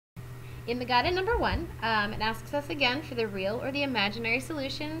In the guide at number 1, it asks us again for the real or the imaginary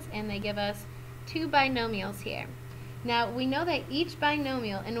solutions, and they give us two binomials here. Now, we know that each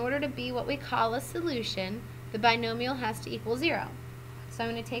binomial, in order to be what we call a solution, the binomial has to equal 0. So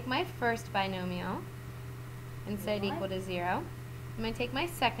I'm going to take my first binomial and set it equal to 0. I'm going to take my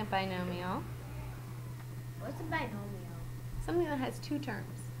second binomial. What's a binomial? Something that has two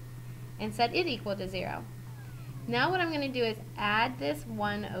terms, and set it equal to 0. Now what I'm going to do is add this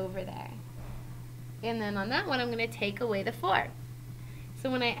 1 over there. And then on that one, I'm going to take away the 4.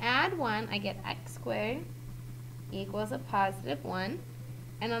 So when I add 1, I get x squared equals a positive 1.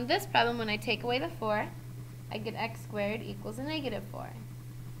 And on this problem, when I take away the 4, I get x squared equals a negative 4.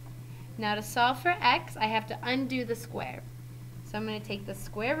 Now to solve for x, I have to undo the square. So I'm going to take the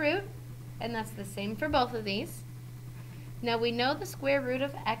square root, and that's the same for both of these. Now we know the square root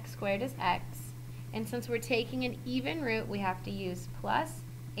of x squared is x, and since we're taking an even root, we have to use plus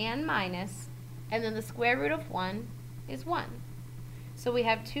and minus, and then the square root of 1 is 1. So we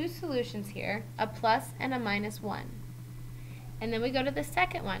have two solutions here, a plus and a minus 1. And then we go to the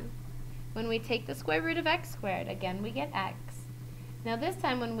second one. When we take the square root of x squared, again we get x. Now this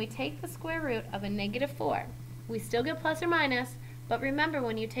time when we take the square root of a negative 4, we still get plus or minus, but remember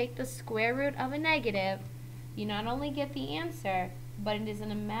when you take the square root of a negative, you not only get the answer, but it is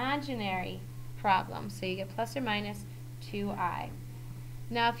an imaginary problem. So you get plus or minus 2i.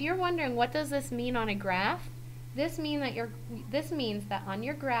 Now if you're wondering what does this mean on a graph, this means that on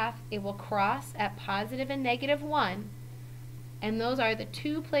your graph it will cross at positive and negative 1, and those are the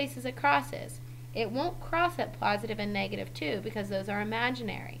two places it crosses. It won't cross at positive and negative 2 because those are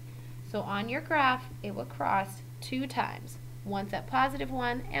imaginary. So on your graph it will cross 2 times, once at positive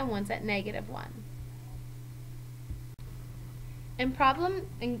 1 and once at negative 1. In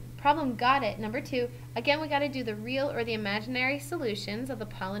problem got it, number 2, again we got to do the real or the imaginary solutions of the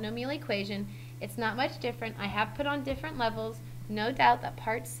polynomial equation. It's not much different. I have put on different levels. No doubt that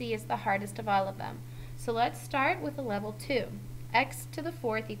part C is the hardest of all of them. So let's start with a level 2. X to the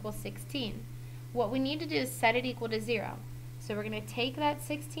 4th equals 16. What we need to do is set it equal to 0. So we're going to take that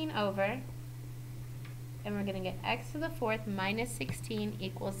 16 over, and we're going to get x to the 4th minus 16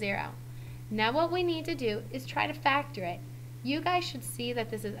 equals 0. Now what we need to do is try to factor it. You guys should see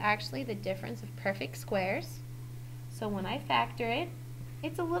that this is actually the difference of perfect squares. So when I factor it,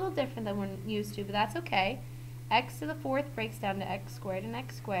 it's a little different than we're used to, but that's okay. X to the 4th breaks down to x squared,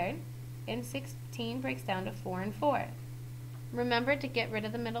 and 16 breaks down to 4 and 4. Remember to get rid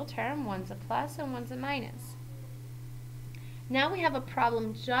of the middle term. One's a plus and one's a minus. Now we have a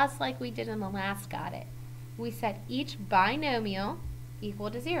problem just like we did in the last got it. We set each binomial equal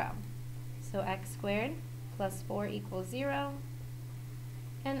to 0. So x squared plus 4 equals 0,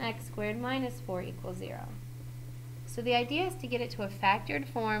 and x squared minus 4 equals 0. So the idea is to get it to a factored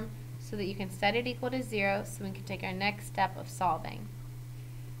form so that you can set it equal to 0 so we can take our next step of solving.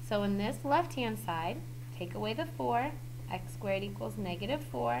 So in this left-hand side, take away the 4, x squared equals negative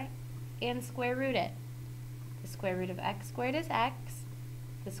 4, and square root it. The square root of x squared is x.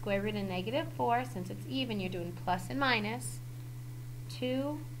 The square root of negative 4, since it's even, you're doing plus and minus,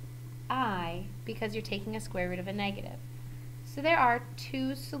 2i, because you're taking a square root of a negative. So there are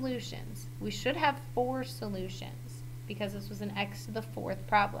two solutions. We should have 4 solutions because this was an x to the 4th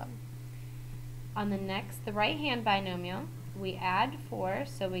problem. On the right-hand binomial, we add 4,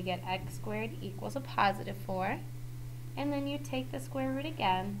 so we get x squared equals a positive 4, and then you take the square root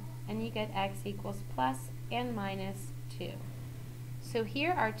again, and you get x equals plus and minus 2. So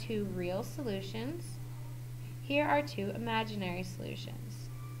here are 2 real solutions. Here are 2 imaginary solutions.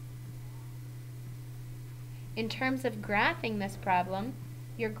 In terms of graphing this problem,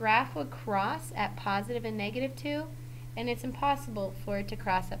 your graph would cross at positive and negative 2, and it's impossible for it to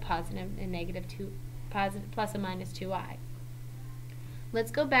cross at positive and negative 2, plus and minus 2i.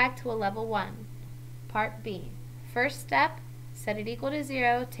 Let's go back to a level 1, part B. First step, set it equal to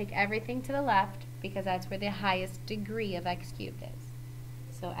 0, take everything to the left because that's where the highest degree of x cubed is.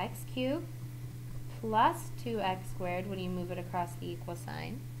 So x cubed plus 2x squared when you move it across the equal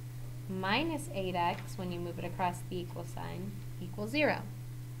sign, minus 8x when you move it across the equal sign, equals 0.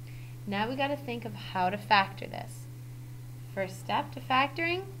 Now we got to think of how to factor this. First step to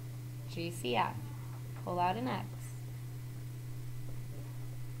factoring, GCF. Pull out an x.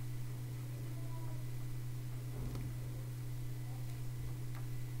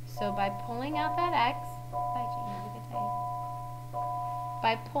 So by pulling out that x,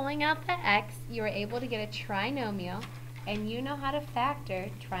 by pulling out the x, you are able to get a trinomial, and you know how to factor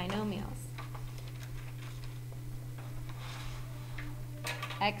trinomials.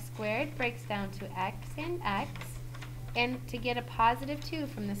 X squared breaks down to x and x. And to get a positive 2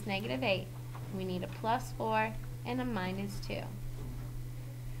 from this negative 8, we need a plus 4 and a minus 2.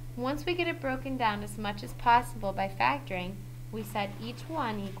 Once we get it broken down as much as possible by factoring, we set each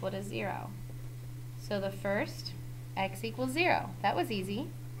one equal to 0. So the first, x equals 0. That was easy.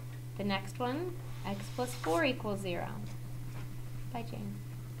 The next one, x plus 4 equals 0. Bye, Jane.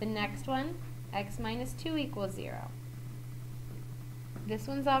 The next one, x minus 2 equals 0. This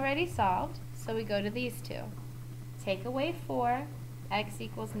one's already solved, so we go to these two. Take away 4, x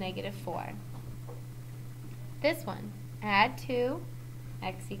equals negative 4. This one, add 2,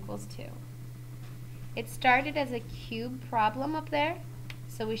 x equals 2. It started as a cube problem up there,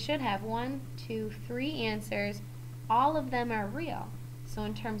 so we should have 1, 2, 3 answers. All of them are real. So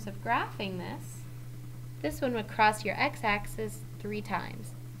in terms of graphing this one would cross your x-axis 3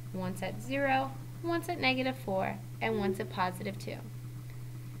 times. Once at 0, once at negative 4, and once at positive 2.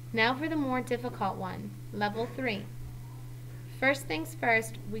 Now for the more difficult one, level 3. First things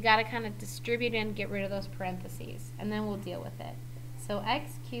first, we got to kind of distribute and get rid of those parentheses, and then we'll deal with it. So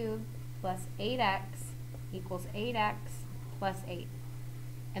x cubed plus 8x equals 8x plus 8.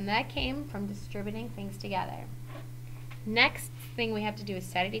 And that came from distributing things together. Next thing we have to do is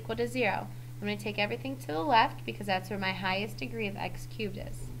set it equal to 0. I'm going to take everything to the left because that's where my highest degree of x cubed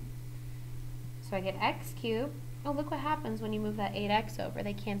is. So I get x cubed. Oh, look what happens when you move that 8x over.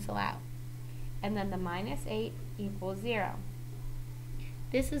 They cancel out. And then the minus 8 equals 0.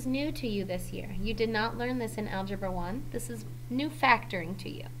 This is new to you this year. You did not learn this in Algebra 1. This is new factoring to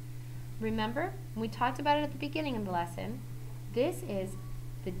you. Remember, we talked about it at the beginning of the lesson. This is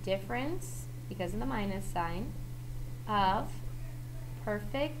the difference, because of the minus sign, of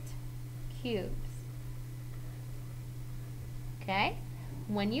perfect cubes. Okay?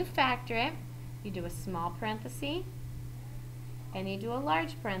 When you factor it, you do a small parenthesis, and you do a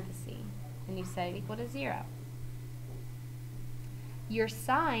large parenthesis, and you set it equal to 0. Your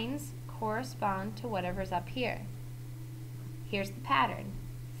signs correspond to whatever's up here. Here's the pattern.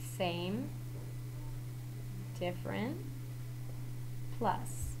 Same, different,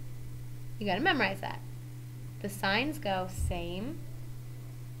 plus. You got to memorize that. The signs go same,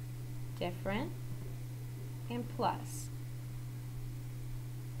 different, and plus.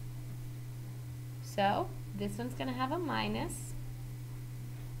 So this one's going to have a minus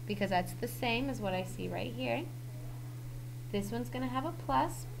because that's the same as what I see right here. This one's going to have a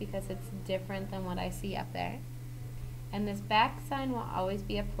plus because it's different than what I see up there. And this back sign will always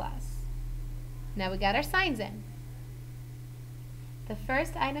be a plus. Now we got our signs in. The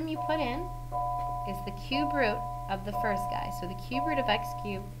first item you put in is the cube root of the first guy. So the cube root of x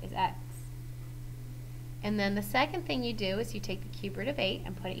cubed is x. And then the second thing you do is you take the cube root of 8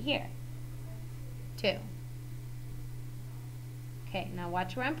 and put it here. 2. Okay, now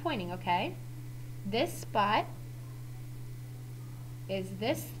watch where I'm pointing, okay? This spot is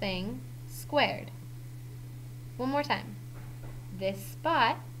this thing squared. One more time. This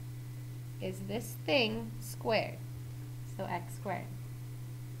spot is this thing squared. So x squared.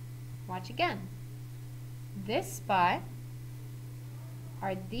 Watch again. This spot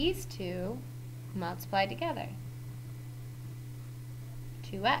are these two multiplied together.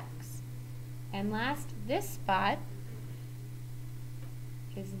 2x. And last, this spot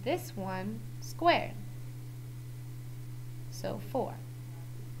is this one squared. So 4.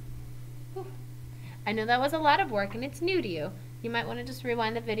 Whew. I know that was a lot of work and it's new to you. You might want to just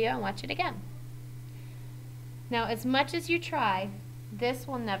rewind the video and watch it again. Now, as much as you try, this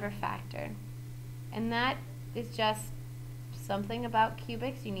will never factor. And that is just something about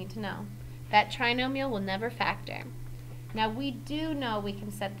cubics you need to know. That trinomial will never factor. Now, we do know we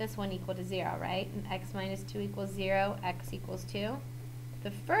can set this one equal to 0, right? And x minus 2 equals 0, x equals 2.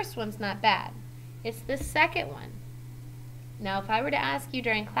 The first one's not bad. It's the second one. Now, if I were to ask you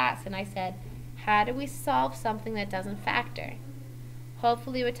during class and I said, how do we solve something that doesn't factor?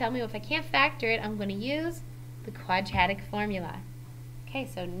 Hopefully you would tell me, well, if I can't factor it, I'm going to use the quadratic formula. Okay,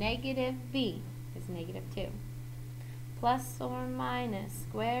 so negative v is negative 2. Plus or minus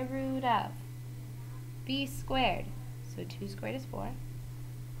square root of b squared. So 2 squared is 4.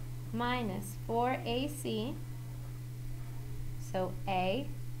 Minus 4ac. So a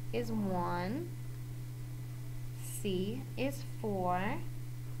is 1. C is 4.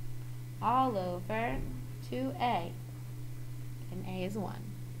 All over 2a. And a is 1.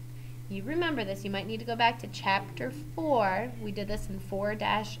 You remember this. You might need to go back to chapter 4. We did this in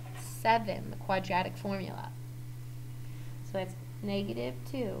 4-7, the quadratic formula. So it's negative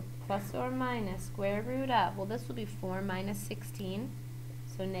 2 plus or minus square root of, well, this will be 4 minus 16,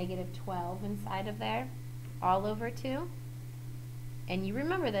 so negative 12 inside of there, all over 2. And you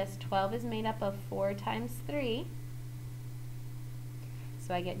remember this, 12 is made up of 4 times 3,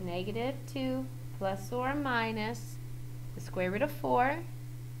 So I get negative 2 plus or minus the square root of 4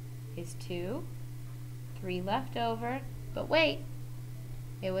 is 2. 3 left over. But wait,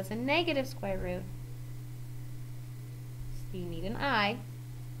 it was a negative square root. So you need an I.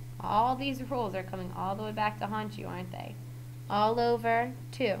 All these rules are coming all the way back to haunt you, aren't they? All over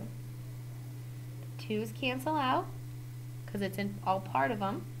 2. 2's cancel out because it's in all part of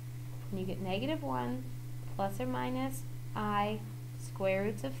them. And you get negative 1 plus or minus I square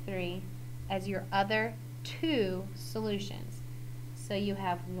roots of 3 as your other 2 solutions. So you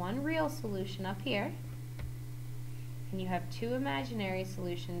have one real solution up here, and you have 2 imaginary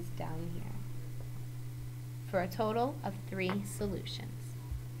solutions down here, for a total of 3 solutions.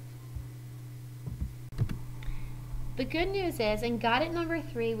 The good news is, in Got It number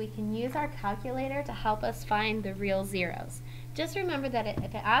 3, we can use our calculator to help us find the real zeros. Just remember that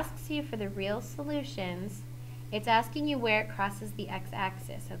if it asks you for the real solutions, it's asking you where it crosses the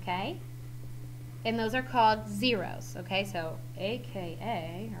x-axis, okay? And those are called zeros, okay? So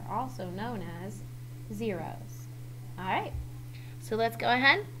AKA are also known as zeros. Alright, so let's go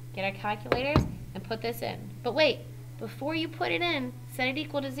ahead, get our calculators, and put this in. But wait, before you put it in, set it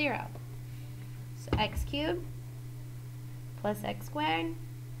equal to 0. So x cubed plus x squared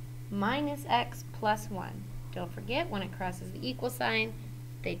minus x plus 1. Don't forget, when it crosses the equal sign,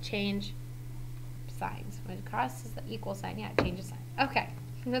 they change signs. When it crosses the equal sign, yeah, it changes sign. Okay,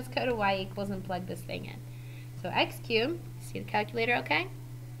 let's go to y equals and plug this thing in. So x cubed, see the calculator okay?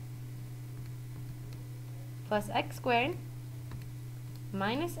 Plus x squared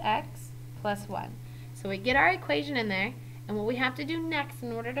minus x plus 1. So we get our equation in there, and what we have to do next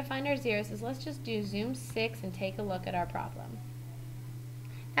in order to find our zeros is let's just do zoom 6 and take a look at our problem.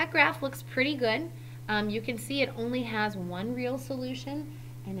 That graph looks pretty good. You can see it only has one real solution,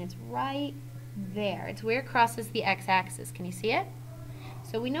 and it's right there. It's where it crosses the x-axis. Can you see it?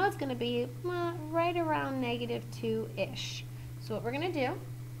 So we know it's going to be right around negative 2-ish. So what we're going to do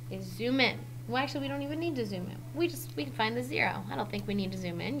is zoom in. Well, actually, we don't even need to zoom in. We can find the 0. I don't think we need to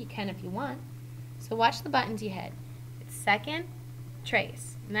zoom in. You can if you want. So watch the buttons you hit. It's second,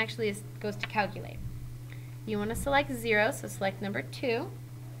 trace, and actually it goes to calculate. You want to select 0, so select number 2.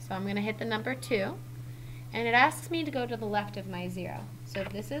 So I'm going to hit the number 2. And it asks me to go to the left of my 0. So if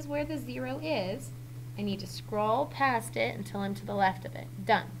this is where the 0 is, I need to scroll past it until I'm to the left of it.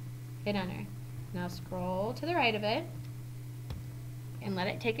 Done. Hit enter. Now scroll to the right of it and let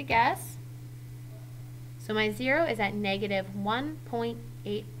it take a guess. So my 0 is at negative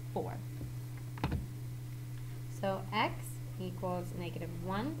 1.84. So x equals negative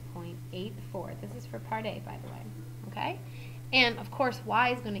 1.84. This is for part A, by the way. Okay? And of course, y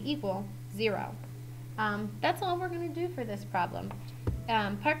is going to equal 0. That's all we're going to do for this problem.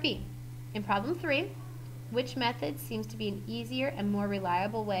 Part B. In problem 3, which method seems to be an easier and more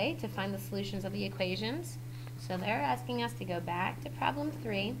reliable way to find the solutions of the equations? So they're asking us to go back to problem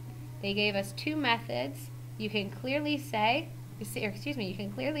 3. They gave us 2 methods. You can clearly say, you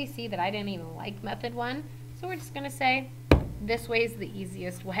can clearly see that I didn't even like method 1. So we're just going to say this way is the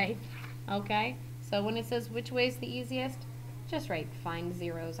easiest way. Okay? So when it says which way is the easiest, just write find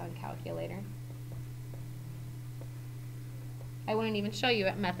zeros on calculator. I wouldn't even show you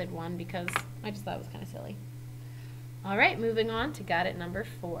at method 1 because I just thought it was kind of silly. Alright, moving on to Got It number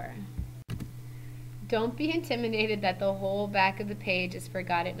 4. Don't be intimidated that the whole back of the page is for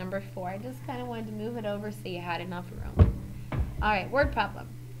Got It number 4. I just kind of wanted to move it over so you had enough room. Alright, word problem.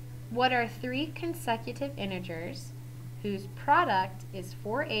 What are 3 consecutive integers whose product is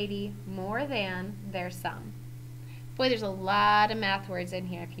 480 more than their sum? Boy, there's a lot of math words in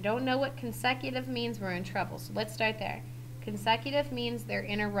here. If you don't know what consecutive means, we're in trouble. So let's start there. Consecutive means they're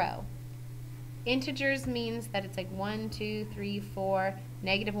in a row. Integers means that it's like 1, 2, 3, 4,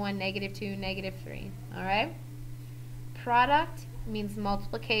 negative 1, negative 2, negative 3. Alright? Product means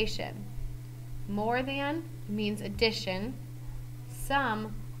multiplication. More than means addition.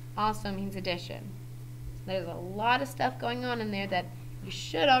 Sum also means addition. So there's a lot of stuff going on in there that you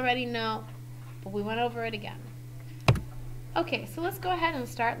should already know, but we went over it again. Okay, so let's go ahead and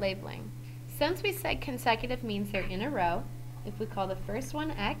start labeling. Since we said consecutive means they're in a row, if we call the first one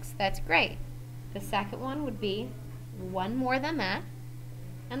x, that's great. The second one would be 1 more than that,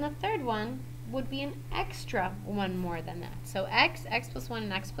 and the third one would be an extra 1 more than that. So x, x plus 1,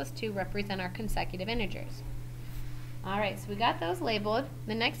 and x plus 2 represent our consecutive integers. Alright, so we got those labeled.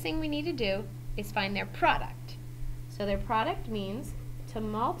 The next thing we need to do is find their product. So their product means to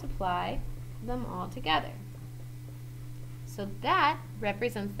multiply them all together. So that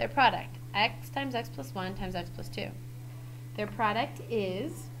represents their product. X times x plus 1 times x plus 2. Their product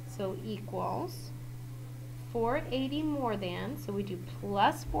is, so equals, 480 more than, so we do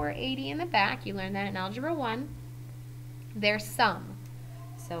plus 480 in the back. You learned that in Algebra 1. Their sum.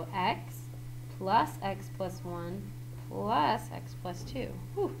 So x plus x plus 1 plus x plus 2.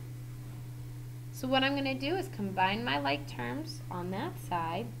 Whew. So what I'm going to do is combine my like terms on that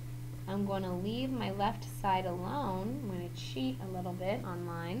side. I'm going to leave my left side alone. I'm going to cheat a little bit on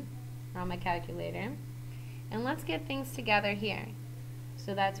mine, or on my calculator. And let's get things together here.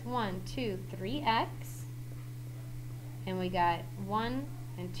 So that's 1, 2, 3x. And we got 1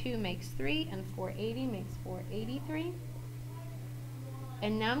 and 2 makes 3, and 480 makes 483.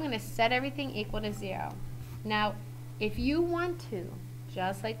 And now I'm going to set everything equal to 0. Now, if you want to,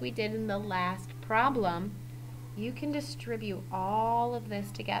 just like we did in the last problem, you can distribute all of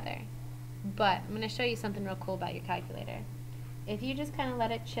this together. But I'm going to show you something real cool about your calculator. If you just kind of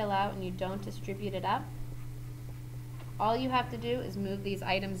let it chill out and you don't distribute it up, all you have to do is move these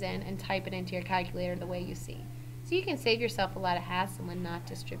items in and type it into your calculator the way you see. So you can save yourself a lot of hassle and not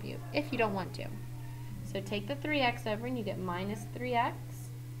distribute if you don't want to. So take the 3x over and you get minus 3x.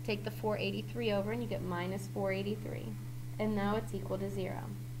 Take the 483 over and you get minus 483. And now it's equal to 0.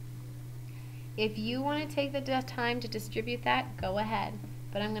 If you want to take the time to distribute that, go ahead.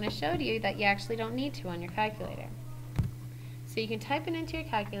 But I'm going to show you that you actually don't need to on your calculator. So you can type it into your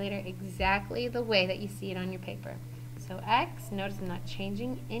calculator exactly the way that you see it on your paper. So x, notice I'm not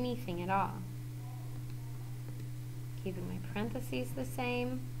changing anything at all. Keeping my parentheses the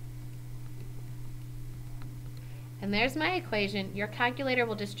same. And there's my equation. Your calculator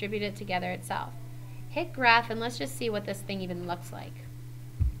will distribute it together itself. Hit graph and let's just see what this thing even looks like.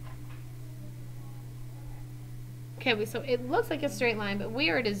 Okay, so it looks like a straight line, but if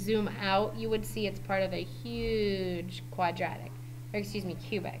we were to zoom out, you would see it's part of a huge quadratic, or excuse me,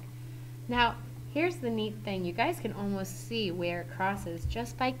 cubic. Now, here's the neat thing. You guys can almost see where it crosses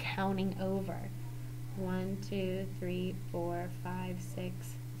just by counting over. 1, 2, 3, 4, 5,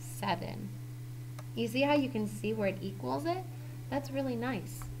 6, 7. You see how you can see where it equals it? That's really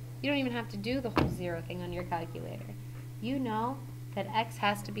nice. You don't even have to do the whole 0 thing on your calculator. You know that x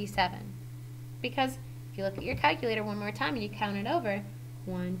has to be 7. Because if you look at your calculator one more time and you count it over,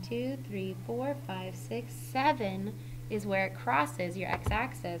 1, 2, 3, 4, 5, 6, 7 is where it crosses your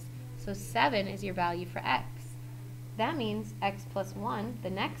x-axis. So 7 is your value for x. That means x plus 1, the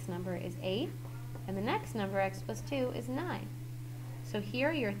next number is 8, and the next number, x plus 2, is 9. So here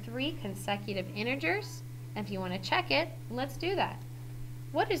are your 3 consecutive integers, and if you want to check it, let's do that.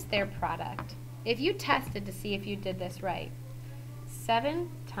 What is their product? If you tested to see if you did this right, 7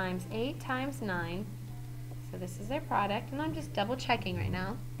 times 8 times 9, so this is their product, and I'm just double checking right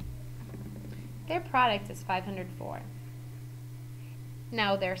now. Their product is 504.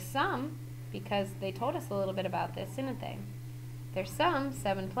 Now their sum, because they told us a little bit about this, didn't they? Their sum,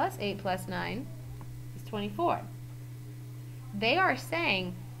 7 plus 8 plus 9, is 24. They are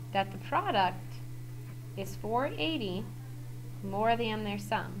saying that the product is 480 more than their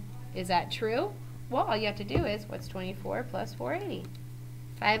sum. Is that true? Well, all you have to do is, what's 24 plus 480?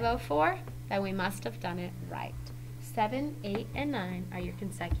 504? Then we must have done it right. 7, 8, and 9 are your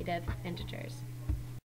consecutive integers.